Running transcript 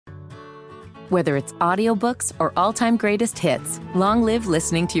Whether it's audiobooks or all-time greatest hits, long live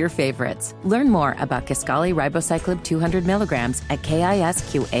listening to your favorites. Learn more about Kisqali Ribociclib 200 milligrams at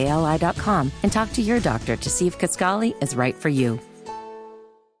KISQALI.com and talk to your doctor to see if Kisqali is right for you.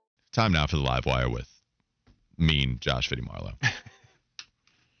 Time now for the Live Wire with Mean Josh Fitty Marlowe.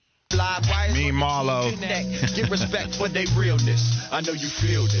 Mean Marlowe. Get respect for their realness. I know you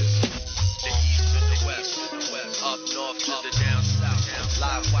feel this. The east to the west, up north to the down south.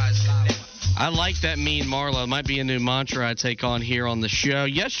 Live Wires Connect. I like that, Mean Marlowe. It might be a new mantra I take on here on the show.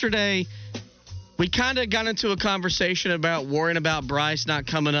 Yesterday, we kind of got into a conversation about worrying about Bryce not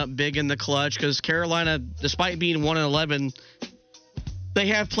coming up big in the clutch because Carolina, despite being 1-11, they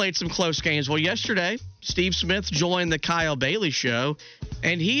have played some close games. Well, yesterday, Steve Smith joined the Kyle Bailey show,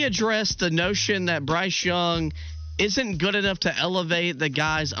 and he addressed the notion that Bryce Young isn't good enough to elevate the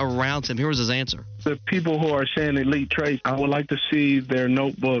guys around him. Here was his answer. The people who are saying elite traits, I would like to see their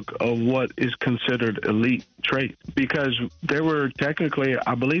notebook of what is considered elite traits. Because there were technically,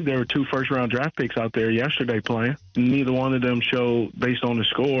 I believe there were 2 first-round draft picks out there yesterday playing. Neither one of them showed, based on the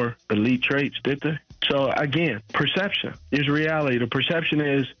score, elite traits, did they? So, again, perception is reality. The perception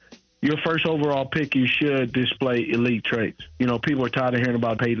is your first overall pick, you should display elite traits. You know, people are tired of hearing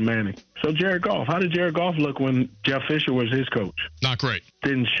about Peyton Manning. So Jared Goff, how did Jared Goff look when Jeff Fisher was his coach? Not great.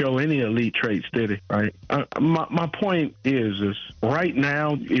 Didn't show any elite traits, did he? Right. My point is right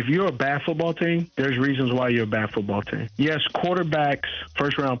now, if you're a bad football team, there's reasons why you're a bad football team. Yes, quarterbacks,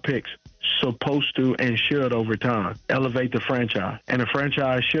 first-round picks, supposed to and should over time elevate the franchise. And the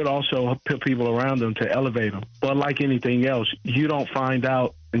franchise should also put people around them to elevate them. But like anything else, you don't find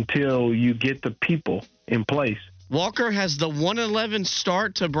out until you get the people in place. Walker, has the 1-11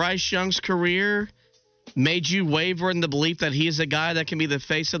 start to Bryce Young's career made you waver in the belief that he is a guy that can be the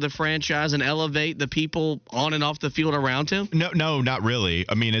face of the franchise and elevate the people on and off the field around him? No, not really.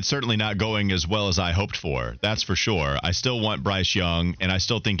 I mean, it's certainly not going as well as I hoped for. That's for sure. I still want Bryce Young, and I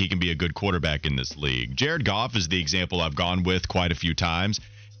still think he can be a good quarterback in this league. Jared Goff is the example I've gone with quite a few times.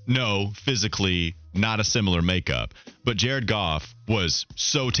 No, physically, not a similar makeup. But Jared Goff was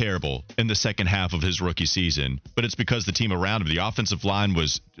so terrible in the second half of his rookie season. But it's because the team around him, the offensive line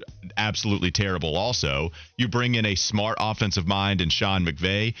was absolutely terrible also. You bring in a smart offensive mind in Sean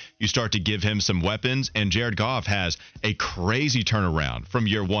McVay. You start to give him some weapons. And Jared Goff has a crazy turnaround from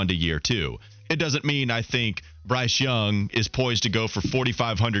year 1 to year 2. It doesn't mean I think Bryce Young is poised to go for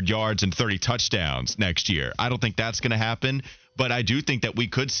 4,500 yards and 30 touchdowns next year. I don't think that's going to happen. But I do think that we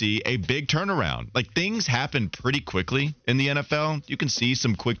could see a big turnaround. Like, things happen pretty quickly in the NFL. You can see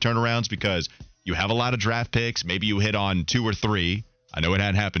some quick turnarounds because you have a lot of draft picks. Maybe you hit on 2 or 3. I know it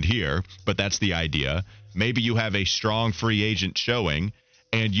hadn't happened here, but that's the idea. Maybe you have a strong free agent showing,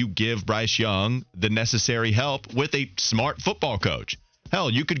 and you give Bryce Young the necessary help with a smart football coach. Hell,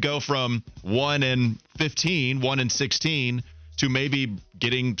 you could go from 1-15, 1-16, to maybe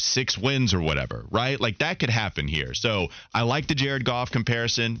getting 6 wins or whatever, right? Like, that could happen here. So I like the Jared Goff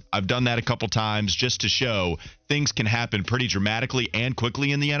comparison. I've done that a couple times just to show things can happen pretty dramatically and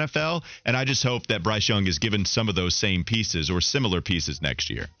quickly in the NFL. And I just hope that Bryce Young is given some of those same pieces or similar pieces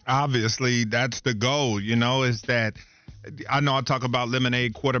next year. Obviously, that's the goal, is that I know I talk about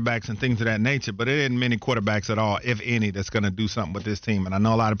lemonade quarterbacks and things of that nature, but it isn't many quarterbacks at all, if any, that's going to do something with this team. And I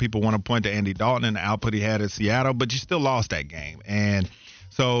know a lot of people want to point to Andy Dalton and the output he had at Seattle, but you still lost that game. And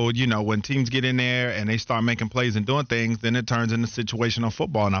so, when teams get in there and they start making plays and doing things, then it turns into situational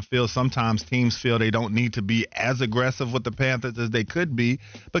football. And I feel sometimes teams feel they don't need to be as aggressive with the Panthers as they could be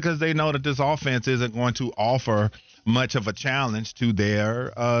because they know that this offense isn't going to offer much of a challenge to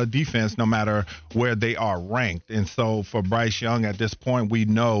their defense, no matter where they are ranked. And so for Bryce Young at this point, we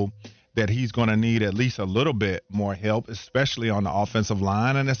know that he's going to need at least a little bit more help, especially on the offensive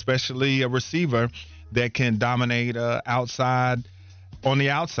line and especially a receiver that can dominate on the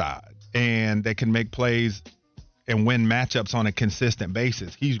outside and that can make plays and win matchups on a consistent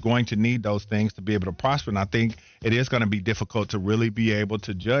basis. He's going to need those things to be able to prosper. And I think it is going to be difficult to really be able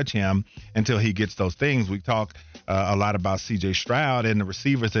to judge him until he gets those things. We talk a lot about C.J. Stroud and the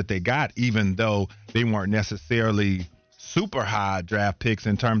receivers that they got, even though they weren't necessarily super high draft picks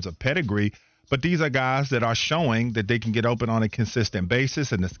in terms of pedigree. But these are guys that are showing that they can get open on a consistent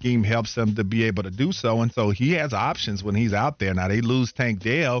basis, and the scheme helps them to be able to do so. And so he has options when he's out there. Now, they lose Tank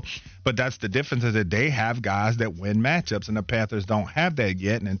Dell, but that's the difference is that they have guys that win matchups, and the Panthers don't have that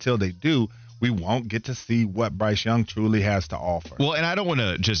yet. And until they do, we won't get to see what Bryce Young truly has to offer. Well, and I don't want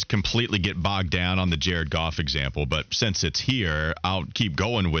to just completely get bogged down on the Jared Goff example, but since it's here, I'll keep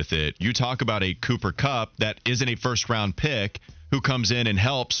going with it. You talk about a Cooper Kupp that isn't a first-round pick who comes in and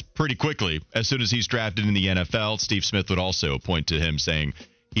helps pretty quickly as soon as he's drafted in the NFL. Steve Smith would also point to him saying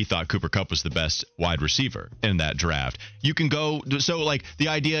he thought Cooper Kupp was the best wide receiver in that draft. You can go, so like the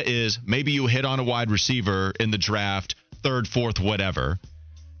idea is maybe you hit on a wide receiver in the draft, third, fourth, whatever.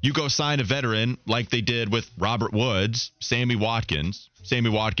 You go sign a veteran like they did with Robert Woods, Sammy Watkins. Sammy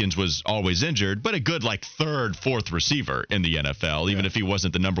Watkins was always injured, but a good like third, fourth receiver in the NFL, even if he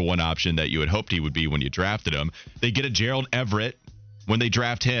wasn't the number one option that you had hoped he would be when you drafted him. They get a Gerald Everett when they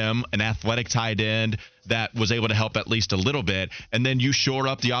draft him, an athletic tight end that was able to help at least a little bit, and then you shore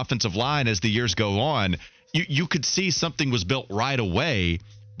up the offensive line as the years go on. You could see something was built right away,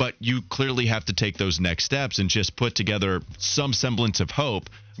 but you clearly have to take those next steps and just put together some semblance of hope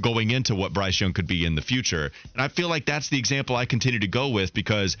going into what Bryce Young could be in the future. And I feel like that's the example I continue to go with,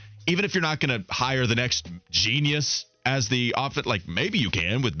 because even if you're not going to hire the next genius as the offense, like maybe you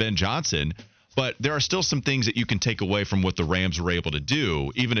can with Ben Johnson, but there are still some things that you can take away from what the Rams were able to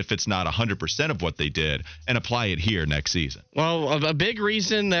do, even if it's not 100% of what they did, and apply it here next season. Well, a big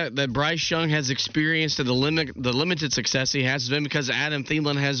reason that Bryce Young has experienced the limited success he has been because Adam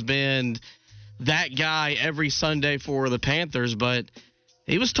Thielen has been that guy every Sunday for the Panthers. But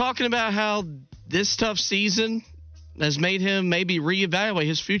he was talking about how this tough season has made him maybe reevaluate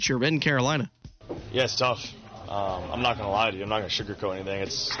his future in Carolina. Yeah, it's tough. I'm not going to lie to you. I'm not going to sugarcoat anything.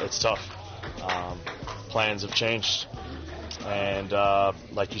 It's tough. Plans have changed, and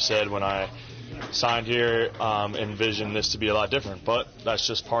like you said, when I signed here, envisioned this to be a lot different, but that's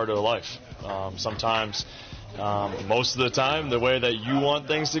just part of life. Sometimes, most of the time, the way that you want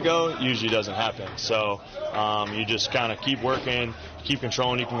things to go usually doesn't happen, so you just kind of keep working, keep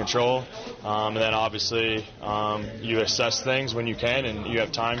controlling you can control, and then obviously you assess things when you can and you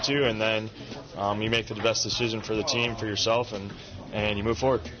have time to, and then you make the best decision for the team, for yourself, and you move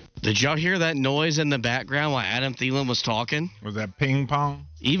forward. Did y'all hear that noise in the background while Adam Thielen was talking? Was that ping pong?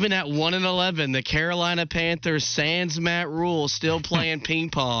 Even at 1-11, the Carolina Panthers, sans Matt Rule, still playing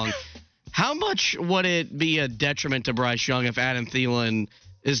ping pong. How much would it be a detriment to Bryce Young if Adam Thielen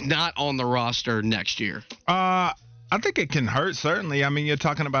is not on the roster next year? I think it can hurt, certainly. I mean, you're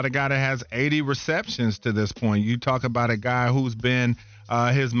talking about a guy that has 80 receptions to this point. You talk about a guy who's been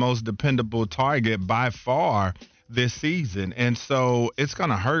his most dependable target by far this season. And so it's going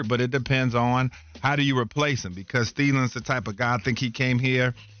to hurt, but it depends on how do you replace him, because Thielen's the type of guy, I think he came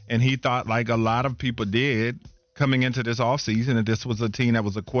here and he thought, like a lot of people did coming into this offseason, that this was a team that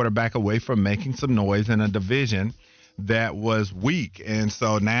was a quarterback away from making some noise in a division that was weak. And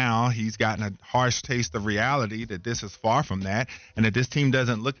so now he's gotten a harsh taste of reality that this is far from that, and that this team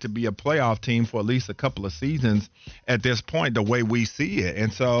doesn't look to be a playoff team for at least a couple of seasons at this point, the way we see it.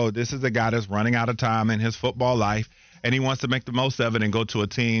 And so this is a guy that's running out of time in his football life, and he wants to make the most of it and go to a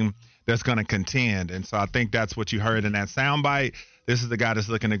team that's going to contend. And so I think that's what you heard in that soundbite. This is the guy that's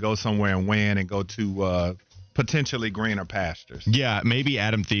looking to go somewhere and win and go to potentially greener pastures. Yeah, maybe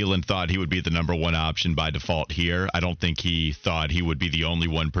Adam Thielen thought he would be the number one option by default here. I don't think he thought he would be the only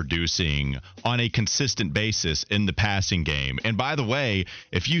one producing on a consistent basis in the passing game. And by the way,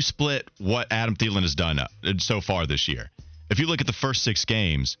 if you split what Adam Thielen has done so far this year, if you look at the first 6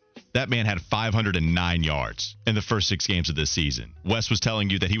 games, that man had 509 yards in the first 6 games of this season. Wes was telling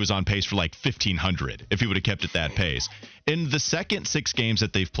you that he was on pace for like 1,500 if he would have kept at that pace. In the second 6 games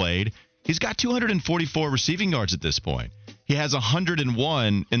that they've played, he's got 244 receiving yards at this point. He has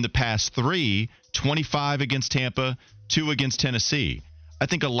 101 in the past 3, 25 against Tampa, 2 against Tennessee. I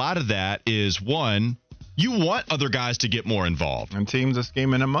think a lot of that is, one, you want other guys to get more involved. And teams are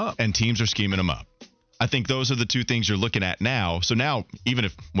scheming him up. I think those are the 2 things you're looking at now. So now, even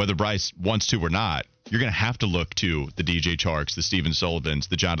if whether Bryce wants to or not, you're going to have to look to the DJ Charks, the Steven Sullivans,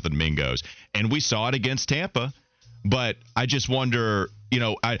 the Jonathan Mingos. And we saw it against Tampa. But I just wonder,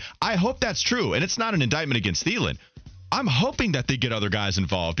 I hope that's true. And it's not an indictment against Thielen. I'm hoping that they get other guys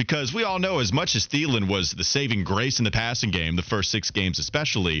involved, because we all know, as much as Thielen was the saving grace in the passing game, the first 6 games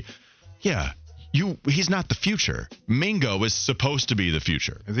especially, he's not the future. Mingo is supposed to be the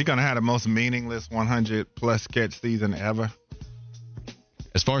future. Is he going to have the most meaningless 100-plus catch season ever?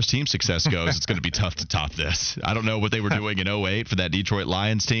 As far as team success goes, it's going to be tough to top this. I don't know what they were doing in 2008 for that Detroit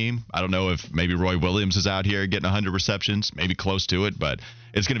Lions team. I don't know if maybe Roy Williams is out here getting 100 receptions, maybe close to it, but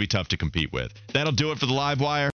it's going to be tough to compete with. That'll do it for the Live Wire.